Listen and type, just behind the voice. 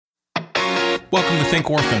Welcome to Think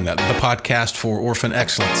Orphan, the podcast for orphan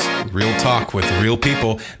excellence. Real talk with real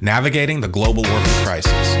people navigating the global orphan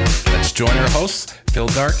crisis. Let's join our hosts, Phil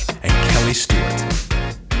Dark and Kelly Stewart.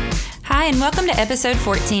 Hi, and welcome to episode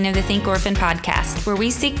 14 of the Think Orphan podcast, where we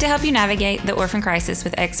seek to help you navigate the orphan crisis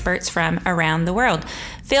with experts from around the world.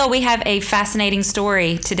 Phil, we have a fascinating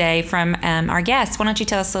story today from our guest. Why don't you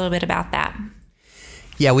tell us a little bit about that?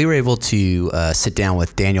 Yeah, we were able to sit down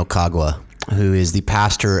with Daniel Kagwa, who is the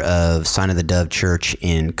pastor of Sign of the Dove Church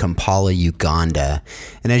in Kampala, Uganda.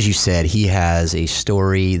 And as you said, he has a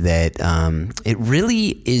story that it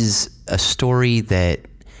really is a story that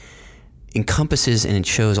encompasses and it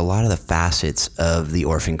shows a lot of the facets of the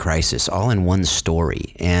orphan crisis all in one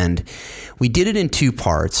story. And we did it in two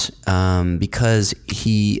parts because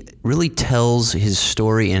he really tells his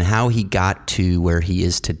story and how he got to where he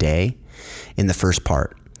is today in the first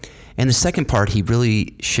part. And the second part, he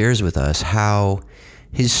really shares with us how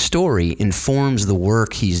his story informs the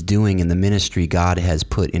work he's doing in the ministry God has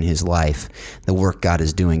put in his life, the work God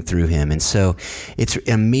is doing through him. And so it's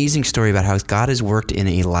an amazing story about how God has worked in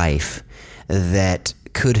a life that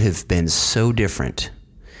could have been so different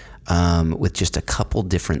with just a couple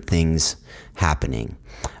different things happening.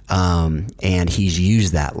 And he's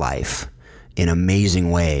used that life in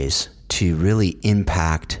amazing ways to really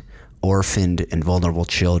impact orphaned and vulnerable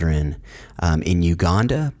children in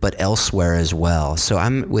Uganda, but elsewhere as well. So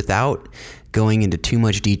I'm, without going into too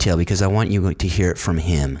much detail, because I want you to hear it from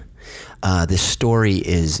him. This story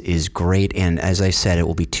is great, and as I said, it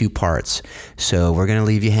will be two parts. So we're going to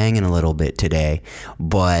leave you hanging a little bit today,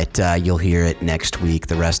 but you'll hear it next week.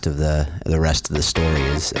 The rest of the story,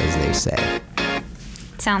 as they say.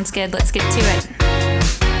 Sounds good. Let's get to it.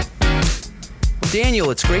 Well, Daniel,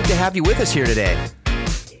 it's great to have you with us here today.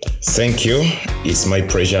 Thank you. It's my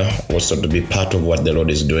pleasure also to be part of what the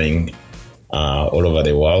Lord is doing all over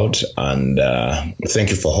the world, and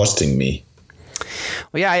thank you for hosting me.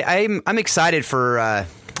 Well, yeah, I'm excited for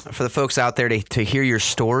the folks out there to hear your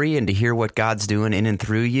story and to hear what God's doing in and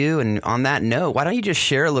through you. And on that note, why don't you just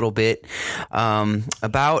share a little bit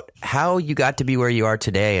about how you got to be where you are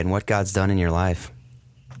today and what God's done in your life?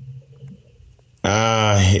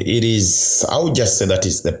 It is, I would just say that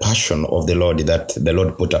it's the passion of the Lord that the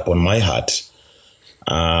Lord put upon my heart.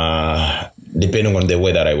 Depending on the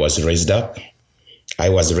way that I was raised up, I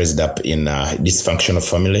was raised up in a dysfunctional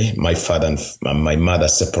family. My father and my mother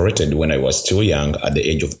separated when I was too young at the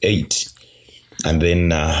age of 8. And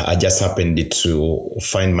then I just happened to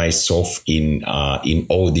find myself in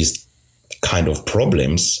all these kind of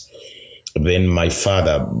problems. Then my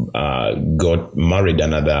father got married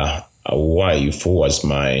another wife who was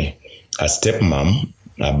my stepmom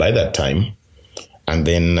by that time. And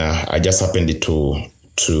then I just happened to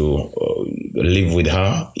live with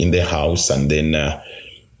her in the house, and then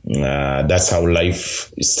that's how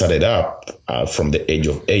life started up from the age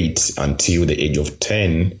of 8 until the age of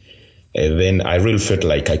 10. And then I really felt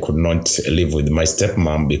like I could not live with my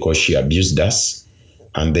stepmom because she abused us.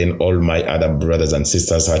 And then all my other brothers and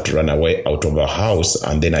sisters had to run away out of our house,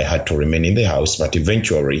 and then I had to remain in the house. But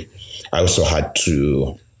eventually, I also had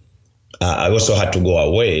to go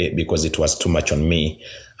away because it was too much on me,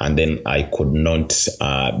 and then I could not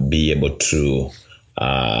be able to.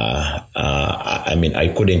 I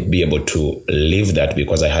couldn't be able to live that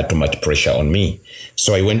because I had too much pressure on me.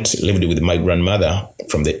 So I lived with my grandmother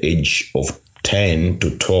from the age of 10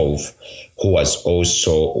 to 12, who was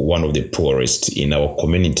also one of the poorest in our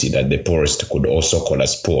community, that the poorest could also call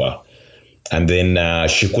us poor. And then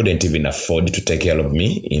she couldn't even afford to take care of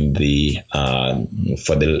me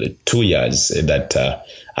for the 2 years that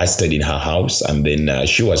I stayed in her house. And then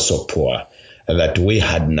she was so poor that we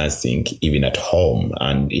had nothing even at home,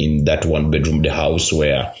 and in that one bedroom house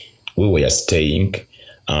where we were staying.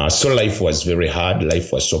 So life was very hard.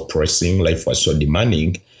 Life was so pressing. Life was so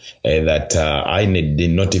demanding that I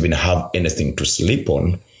did not even have anything to sleep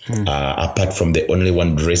on. Apart from the only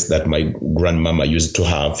one dress that my grandmama used to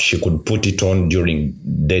have. She could put it on during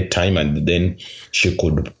daytime, and then she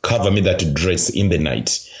could cover me that dress in the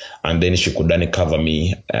night. And then she could then cover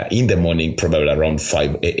me in the morning, probably around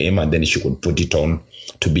 5 a.m. And then she could put it on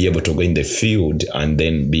to be able to go in the field and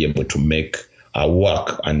then be able to make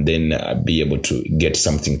work and then be able to get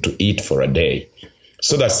something to eat for a day.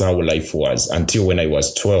 So that's how life was until when I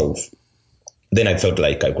was 12. Then I felt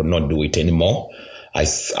like I could not do it anymore. I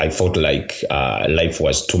felt like life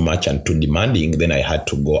was too much and too demanding. Then I had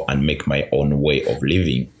to go and make my own way of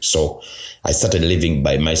living. So I started living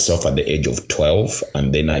by myself at the age of 12.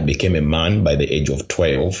 And then I became a man by the age of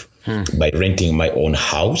 12 by renting my own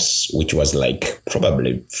house, which was like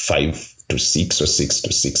probably 5 to 6 or 6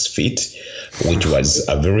 to 6 feet, which was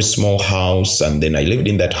a very small house. And then I lived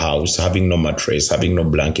in that house, having no mattress, having no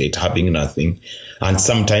blanket, having nothing. And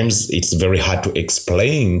sometimes it's very hard to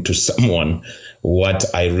explain to someone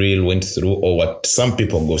what I really went through or what some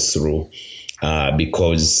people go through.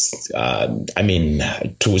 Because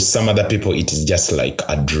to some other people, it is just like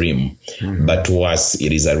a dream. Mm-hmm. But to us,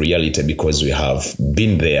 it is a reality because we have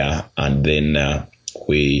been there, and then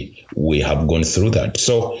we have gone through that.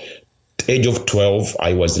 So at the age of 12,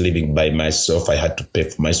 I was living by myself. I had to pay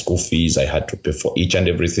for my school fees. I had to pay for each and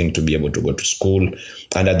everything to be able to go to school.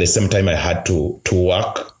 And at the same time, I had to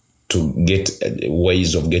work to get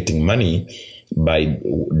ways of getting money by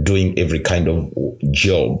doing every kind of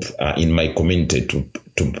job in my community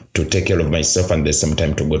to take care of myself and at the same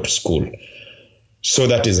time to go to school. So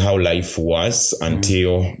that is how life was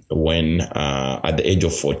until when at the age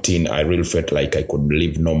of 14, I really felt like I could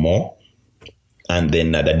live no more. And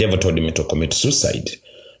then the devil told me to commit suicide.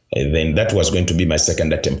 And then that was going to be my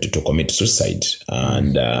second attempt to commit suicide.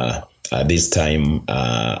 And at this time,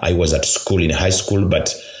 I was at school in high school,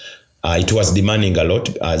 but it was demanding a lot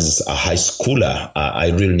as a high schooler. I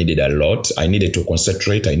really needed a lot. I needed to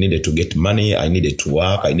concentrate. I needed to get money. I needed to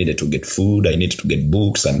work. I needed to get food. I needed to get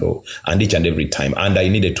books and each and every time. And I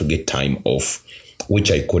needed to get time off, which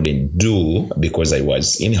I couldn't do because I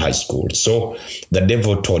was in high school. So the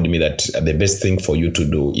devil told me that the best thing for you to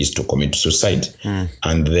do is to commit suicide.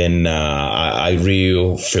 And then I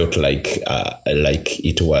really felt like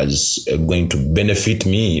it was going to benefit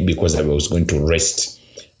me because I was going to rest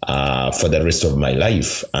for the rest of my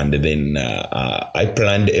life. And then I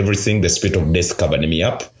planned everything. The spirit of death covered me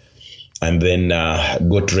up. And then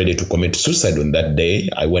got ready to commit suicide on that day.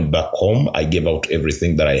 I went back home. I gave out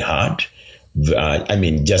everything that I had.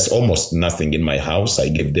 Just almost nothing in my house. I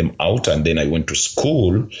gave them out. And then I went to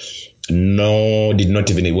school. Did not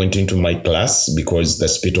even went into my class because the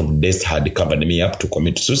spirit of death had covered me up to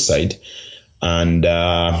commit suicide. And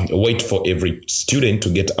wait for every student to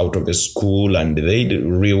get out of the school, and they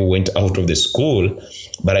really went out of the school.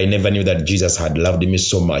 But I never knew that Jesus had loved me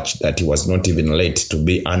so much that he was not even late to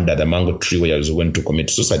be under the mango tree where I was going to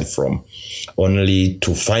commit suicide from, only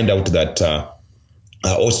to find out that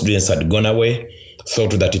all students had gone away,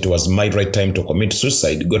 thought that it was my right time to commit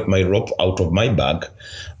suicide, got my rope out of my bag.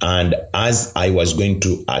 And as I was going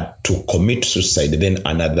to commit suicide, then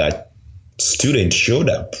another student showed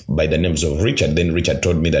up by the names of Richard. Then Richard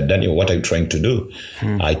told me that, Daniel, what are you trying to do?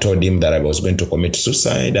 I told him that I was going to commit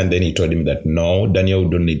suicide. And then he told me that, no, Daniel, you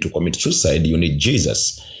don't need to commit suicide. You need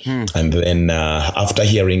Jesus. And then after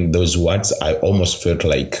hearing those words, I almost felt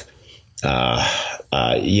like,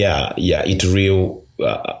 it real.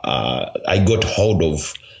 I got hold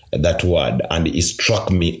of that word and it struck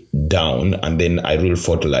me down. And then I really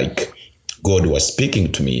felt like God was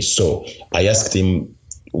speaking to me. So I asked him,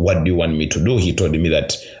 what do you want me to do? He told me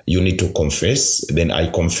that you need to confess. Then I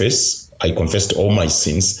confessed all my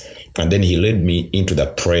sins. And then he led me into the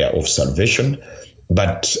prayer of salvation.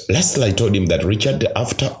 But lastly, I told him that, Richard,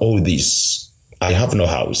 after all this, I have no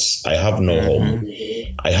house. I have no home.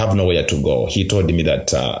 I have nowhere to go. He told me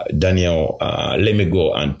that, Daniel, let me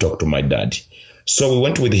go and talk to my dad. So we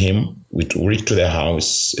went with him. We reached to the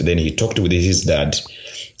house. Then he talked with his dad.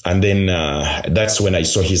 And then that's when I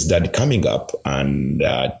saw his dad coming up and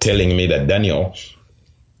telling me that, Daniel,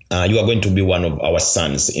 you are going to be one of our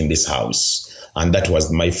sons in this house. And that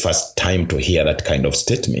was my first time to hear that kind of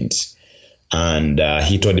statement. And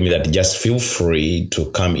he told me that just feel free to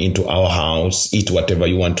come into our house, eat whatever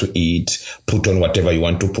you want to eat, put on whatever you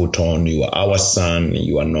want to put on. You are our son.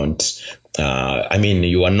 You are not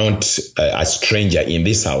you are not a stranger in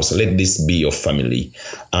this house. Let this be your family.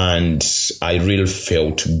 And I really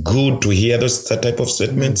felt good to hear that type of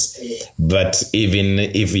statements. But even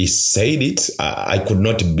if he said it, I could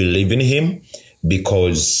not believe in him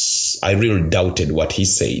because I really doubted what he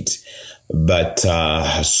said. But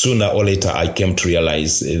sooner or later, I came to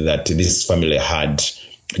realize that this family had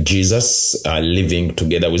Jesus living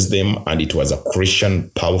together with them, and it was a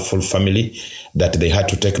Christian, powerful family that they had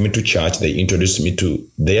to take me to church. They introduced me to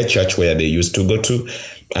their church where they used to go to,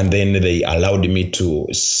 and then they allowed me to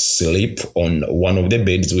sleep on one of the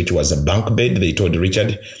beds, which was a bunk bed. They told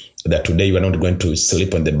Richard that today you are not going to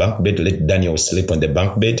sleep on the bunk bed. Let Daniel sleep on the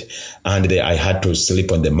bunk bed. And I had to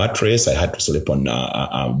sleep on the mattress. I had to sleep on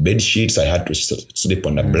bed sheets. I had to sleep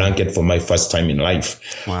on a blanket for my first time in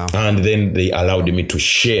life. Wow. And then they allowed me to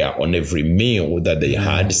share on every meal that they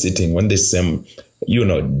had, sitting on the same,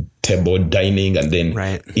 table, dining, and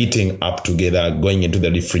then eating up together, going into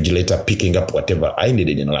the refrigerator, picking up whatever I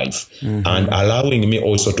needed in life, and allowing me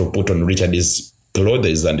also to put on Richard's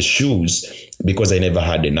clothes and shoes because I never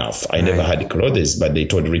had enough. I never had clothes, but they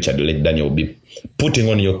told Richard, let Daniel be putting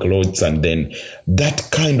on your clothes. And then that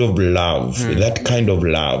kind of love,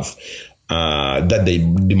 that they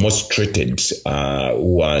demonstrated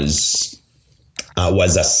was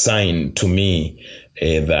a sign to me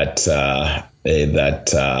that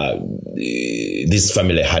this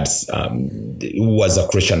family was a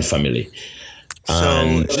Christian family. So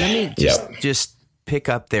let me just pick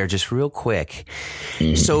up there just real quick.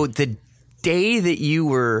 Mm-hmm. So the day that you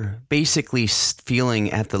were basically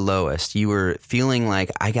feeling at the lowest, you were feeling like,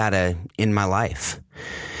 I gotta end my life.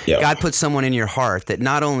 Yep. God put someone in your heart that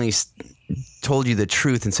not only told you the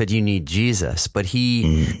truth and said you need Jesus, but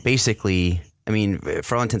he basically, I mean,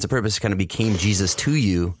 for all intents and purposes, kind of became Jesus to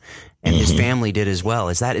you, and his family did as well.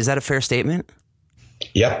 Is that a fair statement?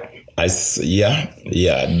 Yep. I can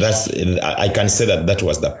say that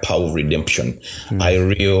was the power of redemption. I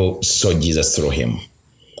really saw Jesus through him.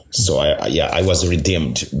 So I was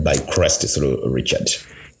redeemed by Christ through Richard.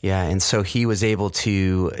 Yeah, and so he was able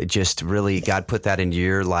to just really, God put that into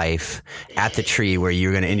your life at the tree where you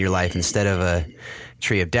were going to end your life. Instead of a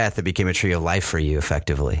tree of death, it became a tree of life for you,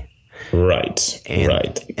 effectively. Right.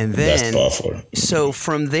 And then, that's powerful. So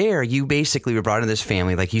from there, you basically were brought into this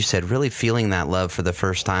family, like you said, really feeling that love for the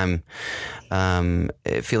first time,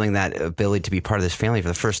 feeling that ability to be part of this family for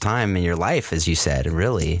the first time in your life, as you said,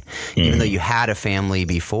 really. Even though you had a family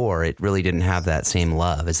before, it really didn't have that same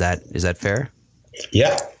love. Is that fair?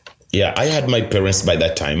 Yeah, I had my parents by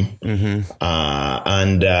that time.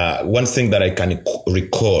 And one thing that I can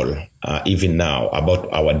recall even now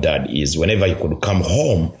about our dad is whenever he could come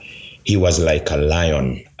home, he was like a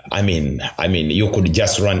lion. I mean, you could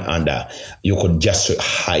just run under, you could just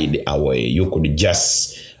hide away. You could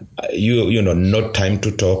just, no time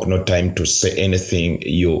to talk, no time to say anything.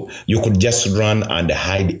 You could just run and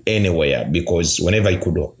hide anywhere, because whenever he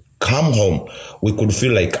could come home, we could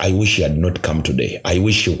feel like, I wish he had not come today. I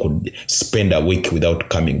wish he could spend a week without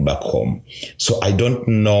coming back home. So I don't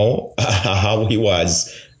know how he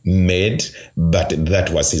was made, but that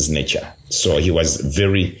was his nature. So he was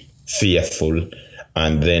very fearful.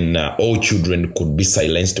 And then all children could be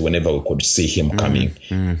silenced whenever we could see him coming.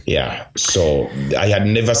 Yeah. So I had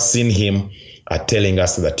never seen him telling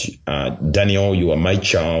us that, Daniel, you are my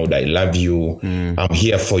child. I love you. I'm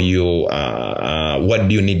here for you. What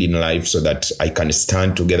do you need in life so that I can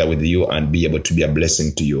stand together with you and be able to be a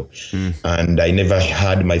blessing to you? And I never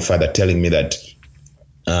heard my father telling me that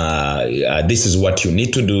this is what you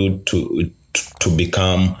need to do to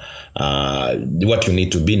become what you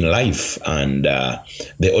need to be in life. And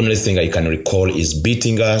the only thing I can recall is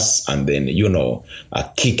beating us, and then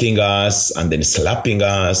kicking us, and then slapping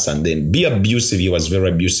us, and then be abusive. He was very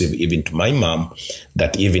abusive even to my mom,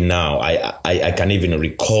 that even now I can even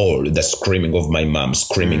recall the screaming of my mom,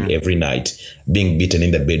 screaming every night, being beaten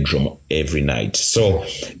in the bedroom every night. So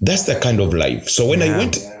that's the kind of life. So when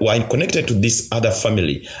I connected to this other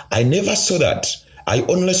family, I never saw that. I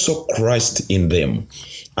only saw Christ in them.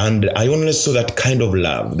 And I only saw that kind of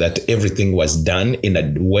love, that everything was done in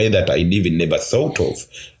a way that I even never thought of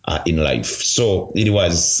in life. So it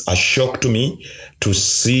was a shock to me to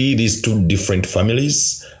see these two different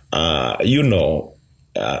families, doing,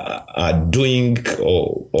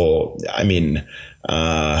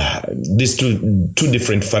 these two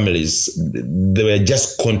different families, they were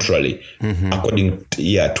just contrary, according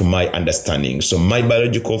to my understanding. So my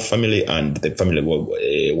biological family and the family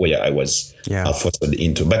where I was fostered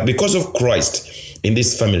into. But because of Christ in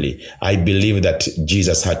this family, I believe that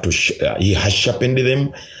Jesus had to, he has sharpened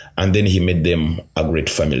them, and then he made them a great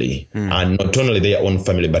family. And not only their own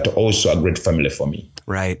family, but also a great family for me.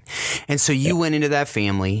 Right. And so you went into that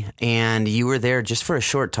family, and you were there just for a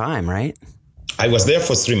short time, right? I was there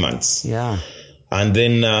for 3 months. Yeah. And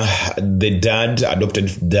then the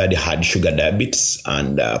adopted dad had sugar diabetes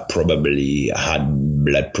and probably had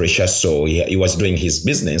blood pressure. So he was doing his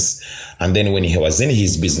business. And then when he was in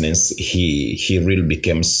his business, he really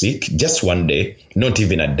became sick just one day, not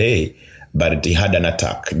even a day, but he had an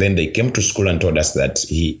attack. Then they came to school and told us that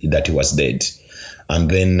he was dead. And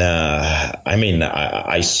then,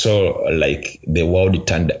 I saw like the world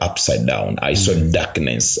turned upside down. I saw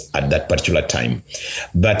darkness at that particular time.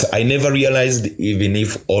 But I never realized, even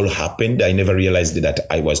if all happened, I never realized that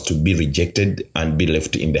I was to be rejected and be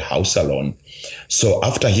left in the house alone. So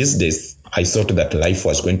after his death, I thought that life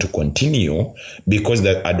was going to continue because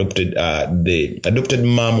the adopted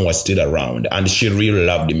mom was still around, and she really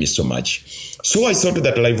loved me so much. So I thought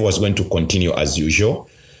that life was going to continue as usual.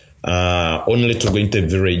 Only to go into the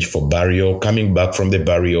village for burial. Coming back from the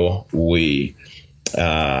burial, we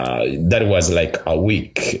that was like a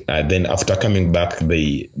week. Then after coming back,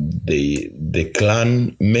 the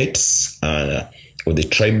clan mates or the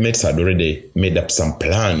tribe mates had already made up some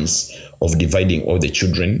plans of dividing all the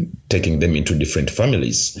children, taking them into different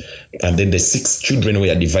families. And then the 6 children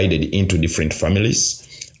were divided into different families.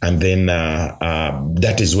 And then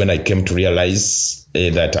that is when I came to realize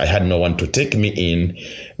that I had no one to take me in,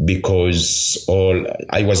 because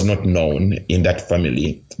I was not known in that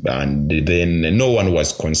family. And then no one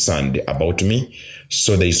was concerned about me.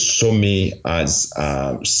 So they saw me as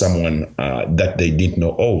someone that they didn't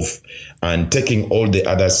know of. And taking all the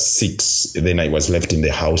other 6, then I was left in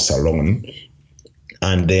the house alone.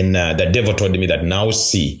 And then the devil told me that, now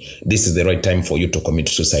see, this is the right time for you to commit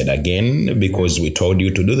suicide again, because we told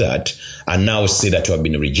you to do that. And now see that you have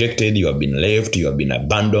been rejected, you have been left, you have been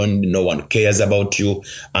abandoned, no one cares about you,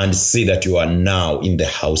 and see that you are now in the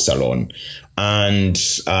house alone. And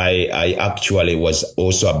I actually was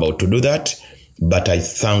also about to do that. But I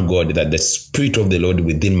thank God that the Spirit of the Lord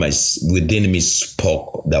within me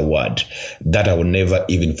spoke the word that I will never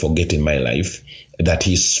even forget in my life. That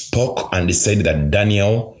he spoke and he said that,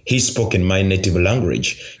 Daniel, he spoke in my native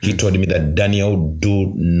language. He told me that, Daniel,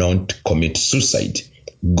 do not commit suicide.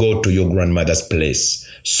 Go to your grandmother's place.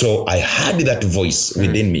 So I had that voice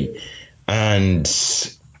within me. And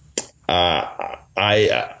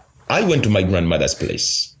I went to my grandmother's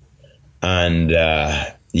place. And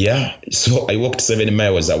so I walked 7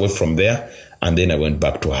 miles away from there, and then I went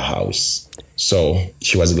back to her house. So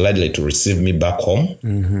she was gladly to receive me back home.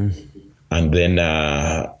 Mm-hmm. And then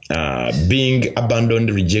being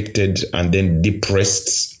abandoned, rejected, and then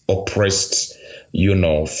depressed, oppressed,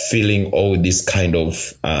 feeling all this kind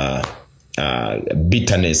of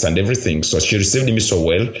bitterness and everything. So she received me so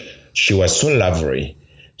well. She was so lovely.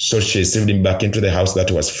 So she received me back into the house. That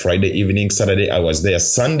was Friday evening. Saturday, I was there.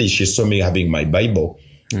 Sunday, she saw me having my Bible,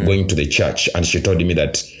 going to the church. And she told me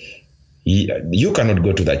that you cannot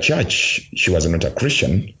go to the church. She was not a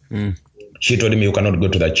Christian. She told me, you cannot go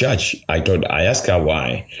to that church. I asked her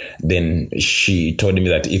why. Then she told me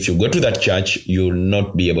that if you go to that church, you'll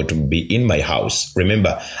not be able to be in my house.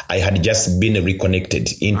 Remember, I had just been reconnected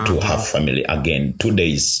into her family again, 2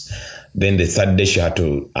 days. Then the third day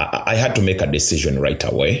I had to make a decision right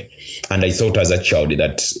away. And I thought as a child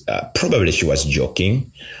that probably she was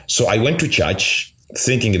joking. So I went to church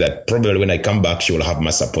thinking that probably when I come back, she will have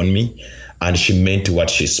mercy upon me. And she meant what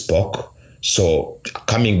she spoke. So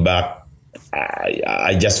coming back,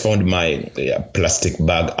 I just found my plastic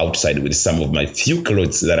bag outside with some of my few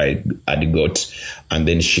clothes that I had got. And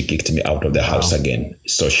then she kicked me out of the house again.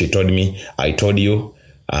 So she told me, I told you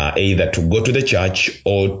either to go to the church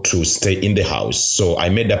or to stay in the house. So I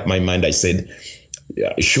made up my mind. I said,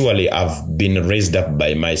 surely I've been raised up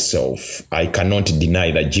by myself. I cannot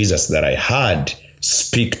deny that Jesus that I had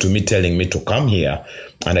speak to me, telling me to come here.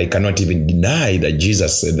 And I cannot even deny that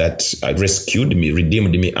Jesus that rescued me,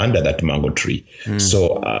 redeemed me under that mango tree.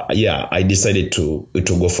 So, I decided to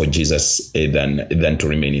go for Jesus than to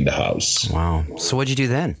remain in the house. Wow. So what'd you do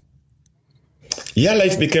then? Yeah,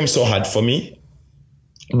 life became so hard for me.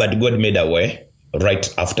 But God made a way right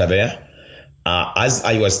after there. As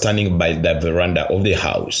I was standing by the veranda of the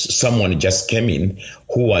house, someone just came in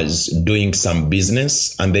who was doing some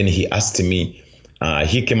business. And then he asked me,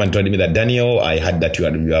 he came and told me that, Daniel, I heard that you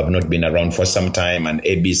have not been around for some time, and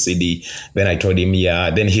ABCD. Then I told him,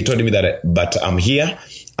 yeah. Then he told me that, but I'm here.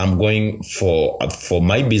 I'm going for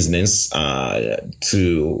my business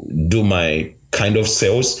to do my kind of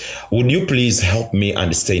sales. Would you please help me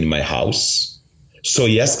and stay in my house? So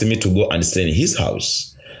he asked me to go and stay in his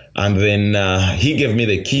house. And then he gave me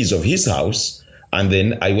the keys of his house. And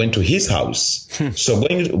then I went to his house. So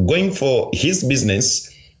going for his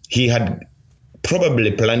business, he had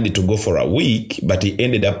probably planned to go for a week, but he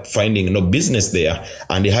ended up finding no business there,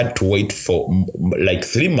 and he had to wait for like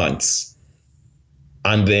 3 months.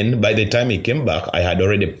 And then by the time he came back, I had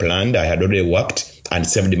already planned, I had already worked and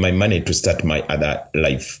saved my money to start my other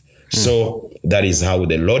life. So that is how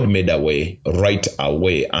the Lord made a way right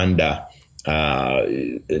away under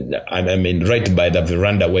right by the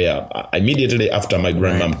veranda, where immediately after my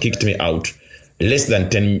grandmom kicked me out, less than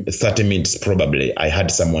 30 minutes probably, I had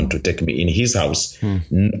someone to take me in his house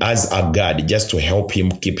as a guard, just to help him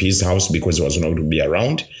keep his house because he was not going to be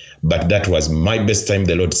around. But that was my best time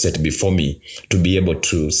the Lord set before me, to be able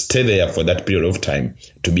to stay there for that period of time,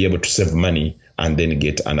 to be able to save money and then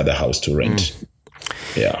get another house to rent.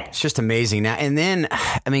 Yeah. It's just amazing. Now, and then,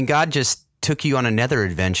 God just took you on another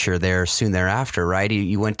adventure there soon thereafter, right?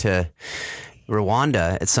 You went to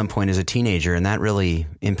Rwanda at some point as a teenager, and that really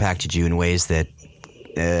impacted you in ways that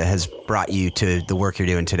has brought you to the work you're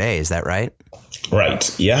doing today. Is that right?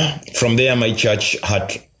 Right. Yeah. From there, my church had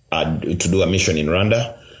to do a mission in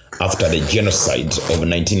Rwanda after the genocide of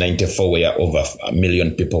 1994, where over 1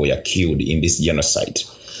 million people were killed in this genocide.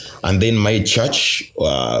 And then my church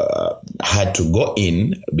had to go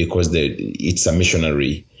in because it's a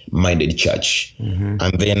missionary-minded church. Mm-hmm.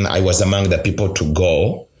 And then I was among the people to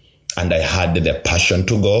go, and I had the passion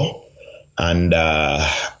to go. And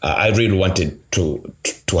I really wanted to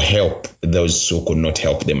help those who could not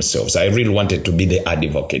help themselves. I really wanted to be the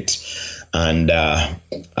advocate. And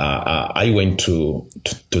I went to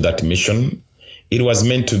that mission. It was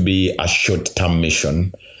meant to be a short-term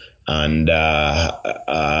mission. And I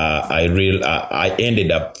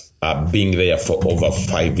ended up being there for over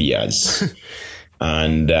 5 years.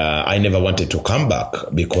 And I never wanted to come back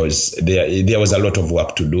because there was a lot of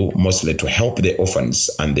work to do, mostly to help the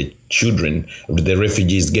orphans and the children, the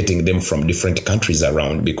refugees, getting them from different countries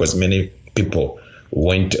around, because many people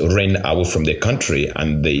ran away from the country,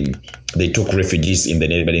 and they took refugees in the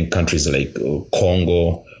neighboring countries like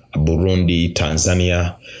Congo, Burundi,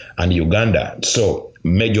 Tanzania, and Uganda. So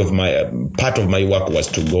part of my work was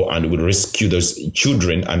to go and rescue those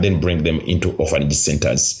children and then bring them into orphanage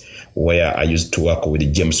centers, where I used to work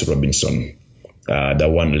with James Robinson, the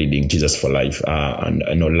one leading Jesus for Life,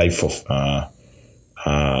 and Life of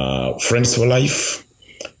Friends for Life.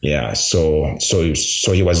 Yeah, so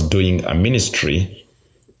he was doing a ministry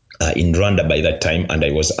in Rwanda by that time, and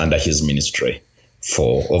I was under his ministry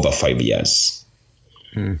for over 5 years.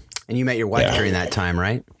 And you met your wife during that time,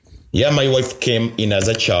 right? Yeah, my wife came in as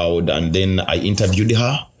a child, and then I interviewed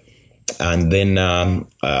her. And then I'm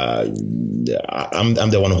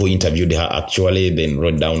the one who interviewed her, actually, then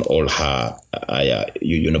wrote down all her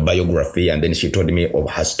biography. And then she told me of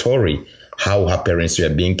her story, how her parents were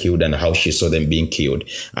being killed and how she saw them being killed.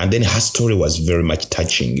 And then her story was very much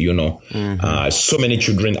touching, Mm-hmm. So many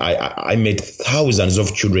children, I met thousands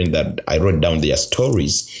of children that I wrote down their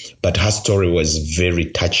stories, but her story was very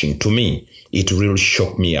touching to me. It really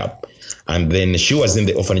shook me up. And then she was in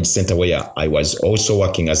the orphanage center where I was also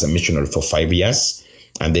working as a missionary for 5 years.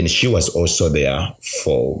 And then she was also there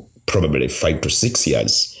for probably 5 to 6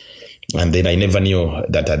 years. And then I never knew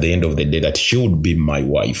that at the end of the day that she would be my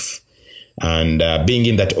wife. And being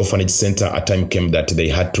in that orphanage center, a time came that they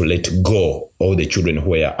had to let go all the children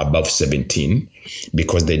who were above 17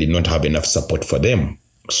 because they did not have enough support for them.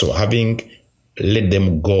 So having let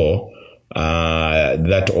them go,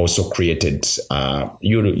 that also created,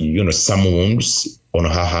 some wounds on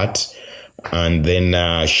her heart. And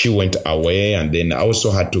then she went away. And then I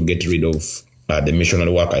also had to get rid of the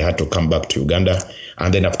missionary work. I had to come back to Uganda.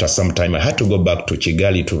 And then after some time, I had to go back to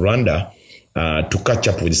Kigali, to Rwanda, to catch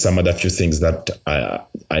up with some other few things that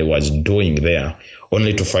I was doing there,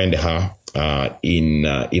 only to find her in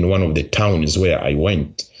one of the towns where I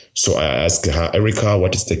went. So I asked her, Erica,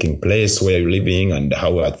 what is taking place? Where are you living? And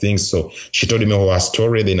how are things? So she told me her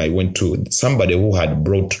story. Then I went to somebody who had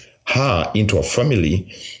brought her into a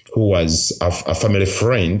family, who was a family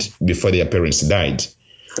friend before their parents died.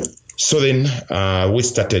 So then we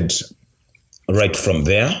started right from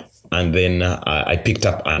there. And then I picked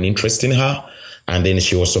up an interest in her. And then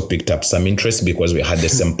she also picked up some interest because we had the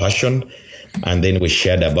same passion. And then we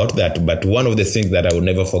shared about that. But one of the things that I will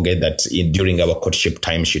never forget, that during our courtship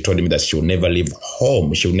time, she told me that she will never leave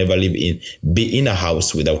home. She will never be in a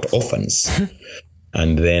house without orphans.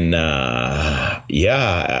 And then, I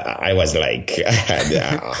was like,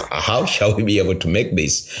 how shall we be able to make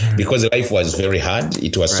this? Because life was very hard.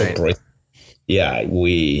 It was so pressing. Yeah, I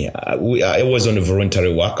was on a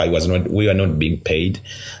voluntary work. We were not being paid.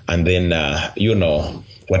 And then,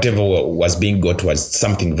 whatever was being got was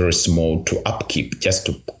something very small to upkeep, just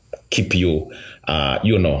to keep you,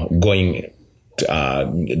 going,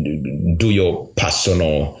 do your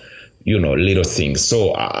personal, little things.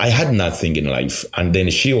 So I had nothing in life. And then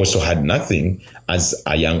she also had nothing as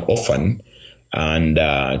a young orphan. And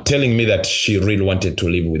telling me that she really wanted to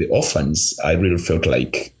live with the orphans, I really felt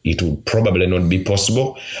like it would probably not be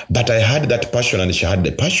possible. But I had that passion and she had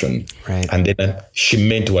the passion. Right. And then she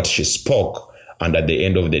meant what she spoke. And at the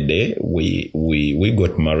end of the day, we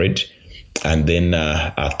got married. And then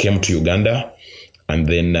I came to Uganda. And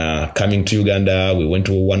then coming to Uganda, we went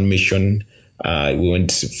to one mission. We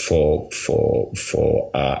went for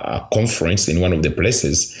a conference in one of the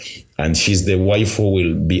places. And she's the wife who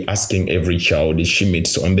will be asking every child she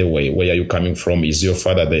meets on the way, where are you coming from? Is your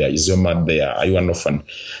father there? Is your mother there? Are you an orphan?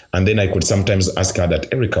 And then I could sometimes ask her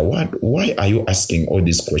that, Erica, why are you asking all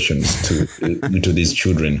these questions to these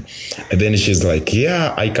children? And then she's like,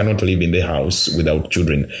 yeah, I cannot live in the house without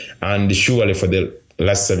children. And surely for the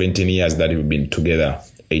last 17 years that we've been together,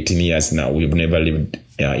 18 years now, we've never lived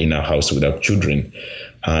in a house without children.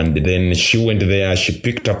 And then she went there, she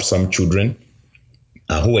picked up some children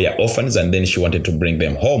who were orphans, and then she wanted to bring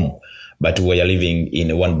them home. But we were living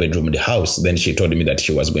in a one-bedroom house. Then she told me that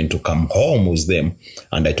she was going to come home with them.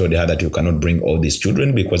 And I told her that you cannot bring all these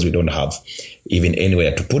children because we don't have even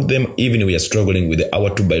anywhere to put them. Even we are struggling with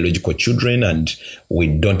our 2 biological children, and we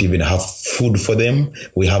don't even have food for them.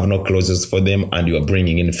 We have no clothes for them, and you are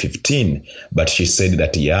bringing in 15. But she said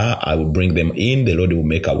that, yeah, I will bring them in. The Lord will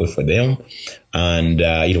make a way for them. And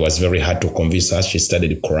it was very hard to convince her. She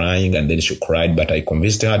started crying, and then she cried. But I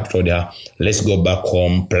convinced her, told her, let's go back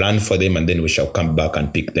home, plan for them, and then we shall come back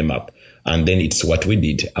and pick them up. And then it's what we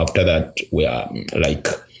did. After that, we are like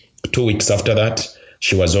 2 weeks after that,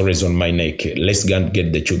 she was always on my neck. Let's go and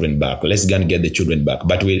get the children back. Let's go and get the children back.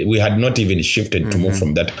 But we had not even shifted to move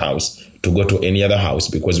from that house to go to any other house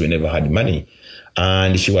because we never had money.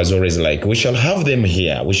 And she was always like, we shall have them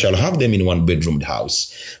here. We shall have them in one-bedroom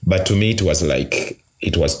house. But to me, it was like,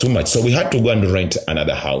 it was too much. So we had to go and rent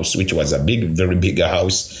another house, which was a very big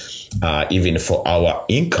house, even for our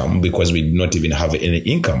income, because we did not even have any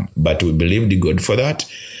income. But we believed God for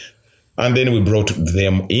that. And then we brought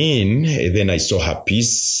them in. And then I saw her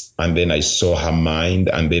peace, and then I saw her mind,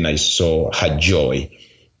 and then I saw her joy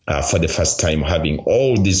for the first time, having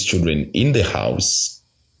all these children in the house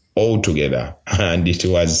all together. And it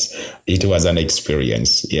was an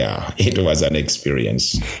experience. Yeah, it was an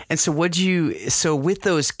experience. And so so with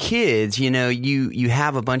those kids, you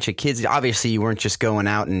have a bunch of kids. Obviously you weren't just going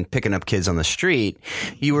out and picking up kids on the street.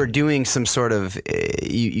 You were doing some sort of,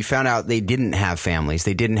 you found out they didn't have families.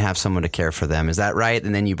 They didn't have someone to care for them. Is that right?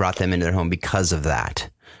 And then you brought them into their home because of that.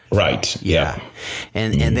 Right. Yeah.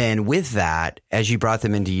 And then with that, as you brought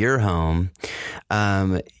them into your home,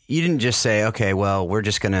 you didn't just say, okay, well, we're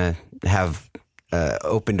just going to have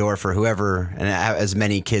open door for whoever and as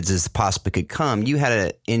many kids as possibly could come. You had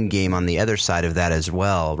an end game on the other side of that as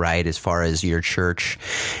well, right? As far as your church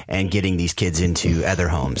and getting these kids into other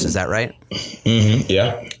homes. Is that right? Mm-hmm.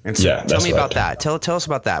 Yeah. And so tell me about that. Tell us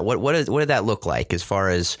about that. What did that look like as far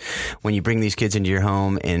as when you bring these kids into your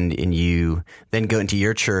home and you then go into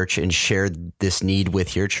your church and share this need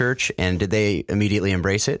with your church? And did they immediately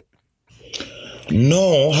embrace it?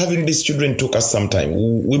 No, having these children took us some time.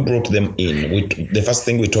 We brought them in. The first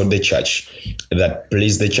thing we told the church that,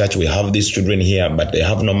 please, the church, we have these children here, but they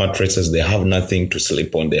have no mattresses, they have nothing to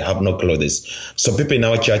sleep on, they have no clothes. So people in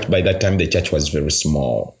our church, by that time, the church was very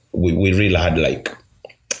small. We really had like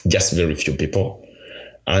just very few people.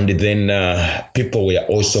 And then people were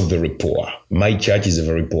also very poor. My church is a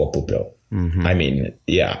very poor people. Mm-hmm. I mean,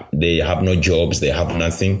 yeah, they have no jobs, they have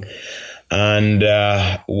nothing. And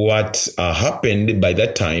what happened by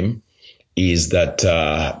that time is that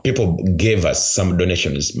people gave us some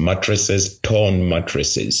donations, mattresses, torn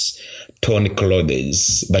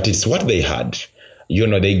clothes, but it's what they had.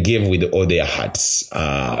 They gave with all their hearts,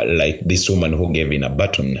 like this woman who gave in a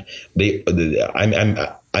button. They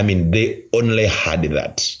only had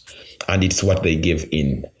that, and it's what they gave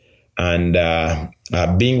in. And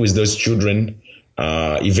being with those children,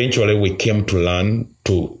 eventually we came to learn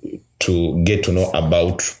to get to know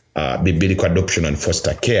about biblical adoption and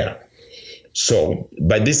foster care. So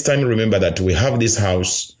by this time, remember that we have this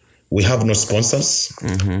house, we have no sponsors,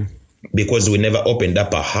 because we never opened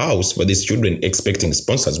up a house for these children expecting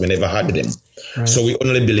sponsors. We never had them. Right. So we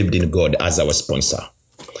only believed in God as our sponsor.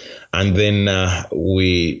 And then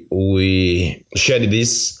we shared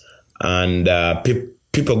this, and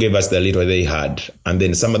people gave us the little they had. And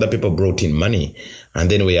then some other people brought in money. And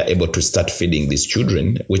then we are able to start feeding these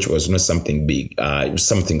children, which was not something big,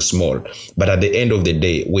 something small. But at the end of the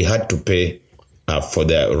day, we had to pay for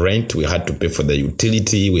the rent, we had to pay for the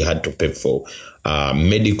utility, we had to pay for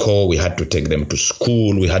medical, we had to take them to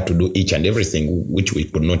school, we had to do each and everything, which we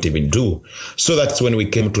could not even do. So that's when we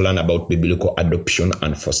came to learn about biblical adoption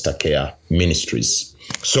and foster care ministries.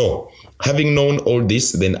 So having known all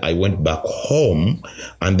this, then I went back home,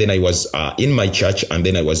 and then I was in my church, and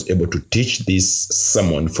then I was able to teach this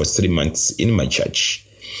sermon for 3 months in my church.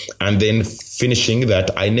 And then finishing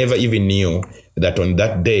that, I never even knew that on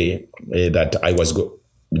that day that I was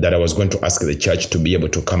going to ask the church to be able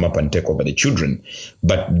to come up and take over the children.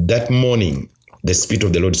 But that morning, the Spirit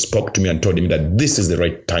of the Lord spoke to me and told me that this is the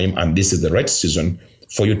right time and this is the right season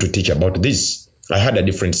for you to teach about this. I had a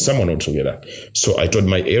different sermon altogether. So I told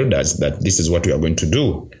my elders that this is what we are going to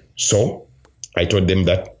do. So I told them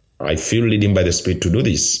that I feel leading by the Spirit to do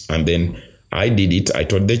this. And then I did it. I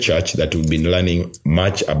told the church that we've been learning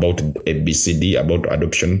much about ABCD, about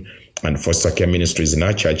adoption and foster care ministries in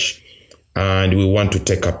our church. And we want to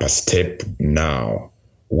take up a step now.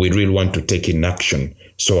 we really want to take in action.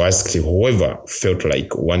 So I asked whoever felt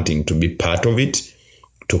like wanting to be part of it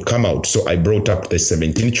to come out. So I brought up the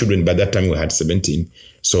 17 children. By that time we had 17.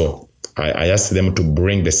 So I asked them to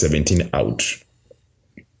bring the 17 out.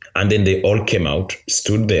 And then they all came out,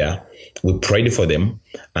 stood there. We prayed for them.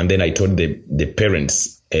 And then I told the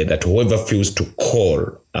parents that whoever feels to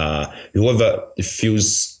call, whoever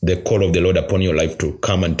feels the call of the Lord upon your life to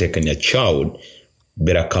come and take in your child,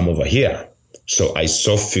 better come over here. So I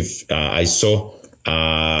saw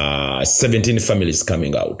 17 families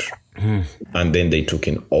coming out. And then they took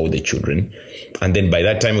in all the children. And then by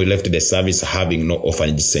that time we left the service having no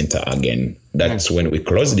orphanage center again. That's when we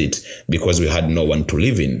closed it because we had no one to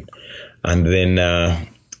live in. And then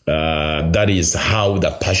that is how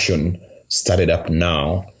the passion started up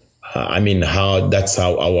now. That's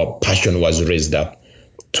how our passion was raised up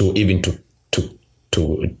to even to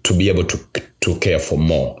be able to care for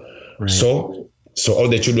more. Right. So all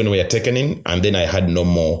the children were taken in, and then I had no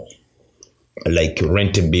more like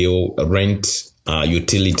rent,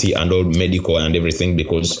 utility, and all medical and everything,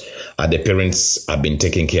 because the parents have been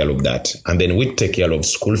taking care of that. And then we take care of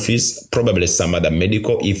school fees, probably some other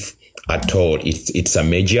medical, if at all it's a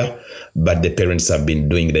major. But the parents have been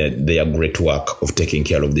doing their great work of taking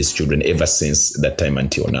care of these children ever since that time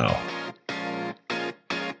until now.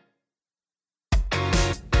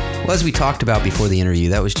 Well, as we talked about before the interview,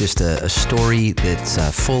 that was just a story that's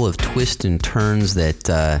full of twists and turns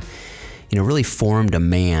that really formed a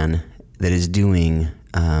man that is doing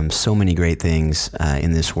so many great things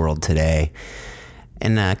in this world today.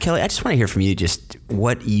 And Kelly, I just want to hear from you just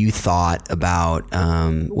what you thought about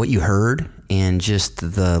what you heard and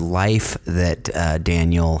just the life that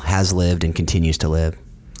Daniel has lived and continues to live.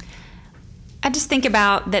 I just think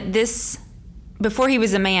about that before he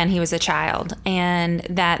was a man, he was a child, and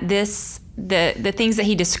that the things that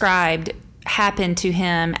he described happened to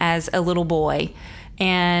him as a little boy.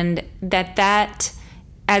 And that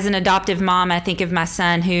as an adoptive mom, I think of my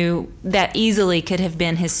son who that easily could have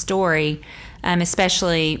been his story,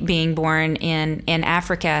 especially being born in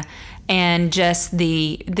Africa, and just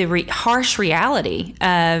the harsh reality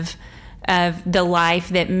of the life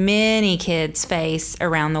that many kids face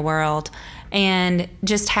around the world, and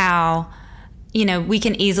just how we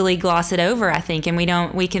can easily gloss it over, I think, and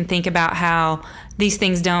we can think about how these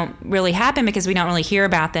things don't really happen because we don't really hear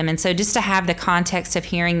about them. And so just to have the context of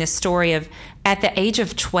hearing this story of at the age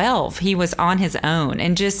of 12, he was on his own.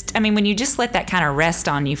 And when you just let that kind of rest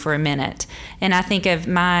on you for a minute. And I think of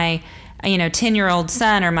my, 10-year-old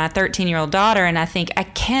son or my 13-year-old daughter, and I think I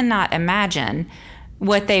cannot imagine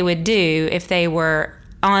what they would do if they were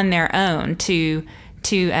on their own to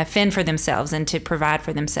fend for themselves and to provide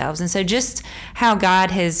for themselves. And so just how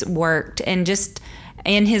God has worked and just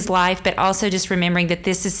in his life, but also just remembering that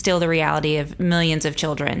this is still the reality of millions of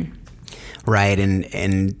children. Right.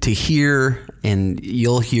 And to hear, and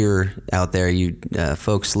you'll hear out there, you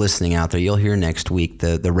folks listening out there, you'll hear next week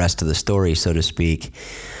the rest of the story, so to speak.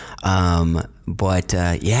 To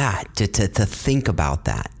think about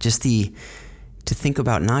that, to think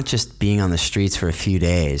about not just being on the streets for a few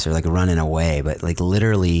days or like running away, but like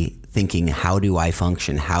literally thinking, how do I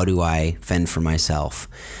function? How do I fend for myself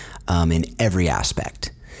in every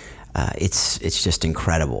aspect? It's just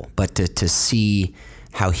incredible. But to see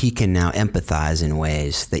how he can now empathize in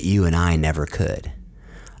ways that you and I never could.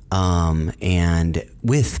 And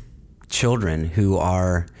with children who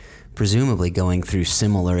are presumably going through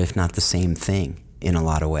similar, if not the same thing in a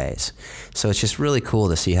lot of ways. So it's just really cool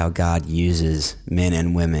to see how God uses men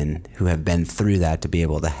and women who have been through that to be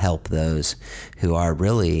able to help those who are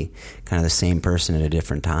really kind of the same person at a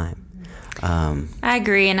different time. I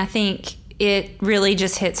agree, and I think it really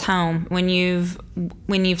just hits home when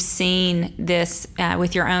you've seen this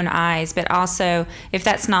with your own eyes, but also if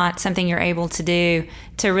that's not something you're able to do,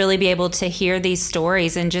 to really be able to hear these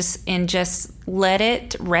stories and just let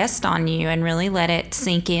it rest on you and really let it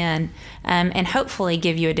sink in, and hopefully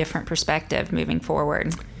give you a different perspective moving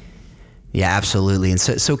forward. Yeah, absolutely. And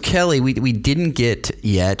so Kelly, we didn't get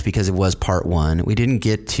yet, because it was part one, we didn't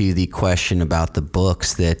get to the question about the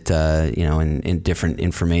books that, and different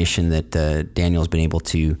information that Daniel's been able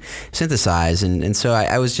to synthesize. And so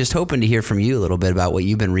I was just hoping to hear from you a little bit about what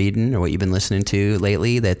you've been reading or what you've been listening to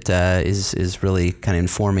lately that is really kind of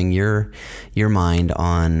informing your mind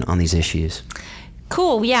on these issues.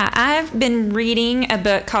 Cool. Yeah, I've been reading a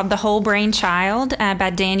book called The Whole Brain Child by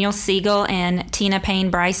Daniel Siegel and Tina Payne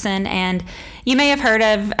Bryson. And you may have heard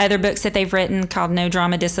of other books that they've written called No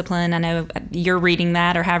Drama Discipline. I know you're reading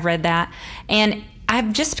that or have read that. And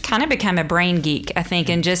I've just kind of become a brain geek, I think,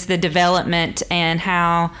 in just the development and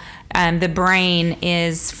how the brain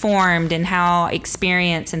is formed and how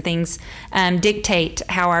experience and things dictate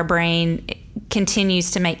how our brain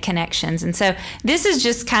continues to make connections. And so this is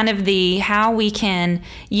just kind of how we can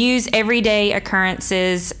use everyday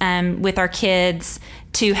occurrences with our kids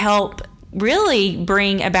to help really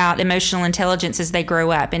bring about emotional intelligence as they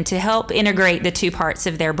grow up, and to help integrate the two parts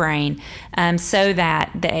of their brain so that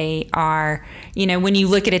they are, when you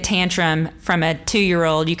look at a tantrum from a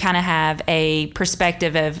 2-year-old, you kind of have a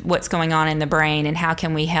perspective of what's going on in the brain and how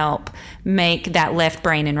can we help make that left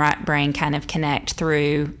brain and right brain kind of connect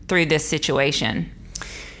through this situation.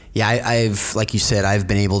 Yeah, I've, like you said, I've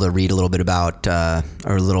been able to read a little bit about, or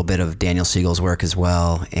a little bit of Daniel Siegel's work as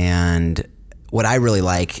well. And what I really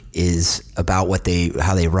like is about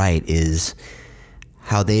how they write is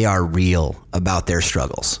how they are real about their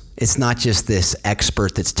struggles. It's not just this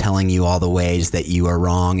expert that's telling you all the ways that you are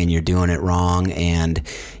wrong and you're doing it wrong and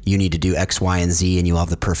you need to do X, Y, and Z and you'll have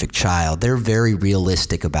the perfect child. They're very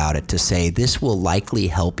realistic about it to say this will likely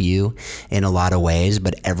help you in a lot of ways,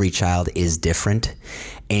 but every child is different.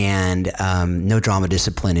 And No Drama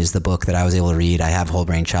Discipline is the book that I was able to read. I have Whole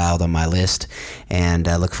Brain Child on my list, and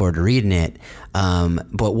I look forward to reading it.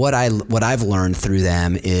 But what I've learned through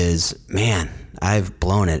them is, man, I've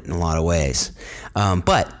blown it in a lot of ways.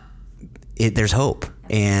 But there's hope.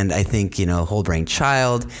 And I think, Whole Brain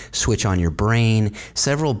Child, Switch on Your Brain,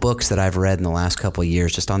 several books that I've read in the last couple of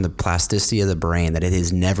years just on the plasticity of the brain, that it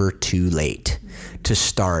is never too late to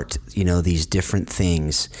start, these different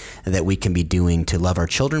things that we can be doing to love our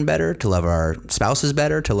children better, to love our spouses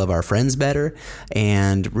better, to love our friends better,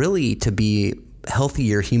 and really to be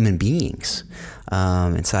healthier human beings.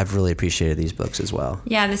 And so I've really appreciated these books as well.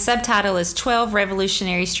 Yeah, the subtitle is 12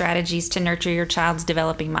 Revolutionary Strategies to Nurture Your Child's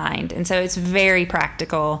Developing Mind. And so it's very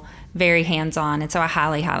practical, very hands-on. And so I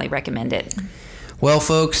highly, highly recommend it. Well,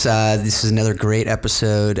 folks, this is another great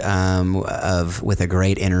episode with a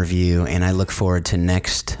great interview, and I look forward to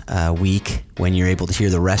next week when you're able to hear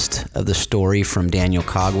the rest of the story from Daniel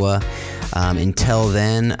Kagwa. Until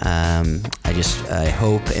then, I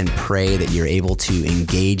hope and pray that you're able to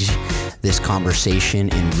engage this conversation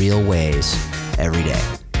in real ways every day.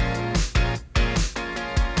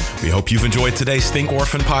 We hope you've enjoyed today's Think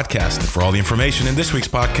Orphan podcast. For all the information in this week's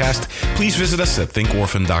podcast, please visit us at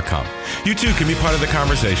thinkorphan.com. You too can be part of the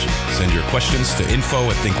conversation. Send your questions to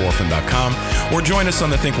info@thinkorphan.com or join us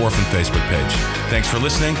on the Think Orphan Facebook page. Thanks for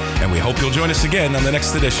listening, and we hope you'll join us again on the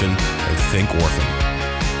next edition of Think Orphan.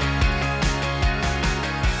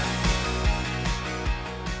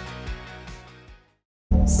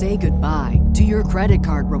 Say goodbye to your credit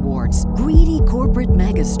card rewards. Greedy corporate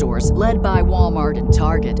mega stores, led by Walmart and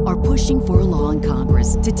Target, are pushing for a law in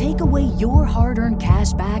Congress to take away your hard-earned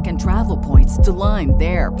cash back and travel points to line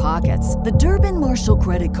their pockets. The Durbin-Marshall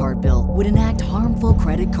credit card bill would enact harmful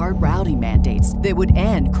credit card routing mandates that would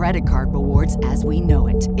end credit card rewards as we know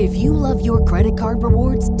it. If you love your credit card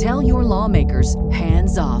rewards, tell your lawmakers,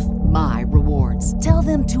 hands off my rewards. Tell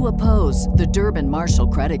them to oppose the Durbin-Marshall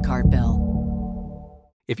credit card bill.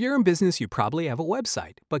 If you're in business, you probably have a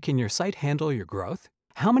website, but can your site handle your growth?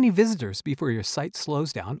 How many visitors before your site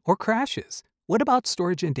slows down or crashes? What about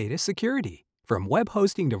storage and data security? From web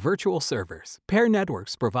hosting to virtual servers, Pair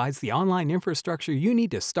Networks provides the online infrastructure you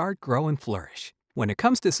need to start, grow, and flourish. When it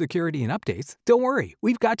comes to security and updates, don't worry,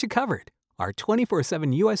 we've got you covered. Our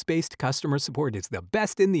 24/7 US-based customer support is the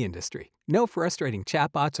best in the industry. No frustrating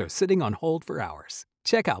chatbots or sitting on hold for hours.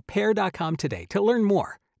 Check out pair.com today to learn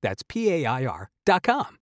more. That's PAIR.com.